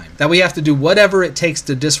time, that we have to do whatever it takes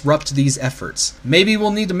to disrupt these efforts. Maybe we'll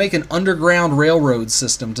need to make an underground railroad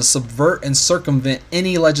system to subvert and circumvent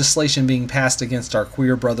any legislation being passed against our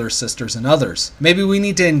queer brothers, sisters, and others. Maybe we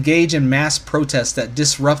need to engage in mass protests that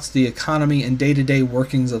disrupt the economy and day-to-day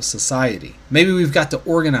workings of society. Maybe we've got to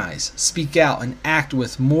organize, speak out, and act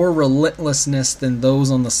with more relentlessness than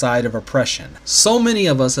those on the side of oppression. So many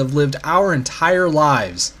of us have lived our entire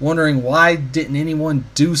lives wondering why didn't anyone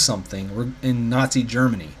do something in Nazi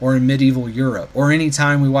Germany or in medieval Europe, or any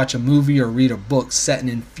time we watch a movie or read a book set in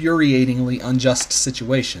infuriatingly unjust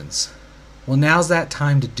situations. Well, now's that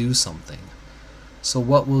time to do something. So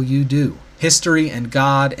what will you do? History and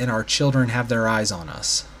God and our children have their eyes on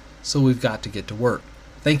us, so we've got to get to work.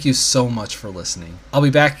 Thank you so much for listening. I'll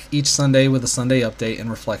be back each Sunday with a Sunday update and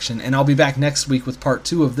reflection, and I'll be back next week with part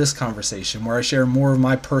 2 of this conversation where I share more of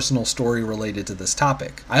my personal story related to this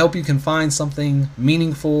topic. I hope you can find something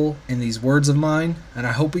meaningful in these words of mine, and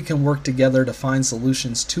I hope we can work together to find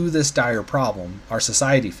solutions to this dire problem our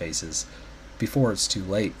society faces before it's too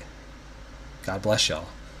late. God bless y'all.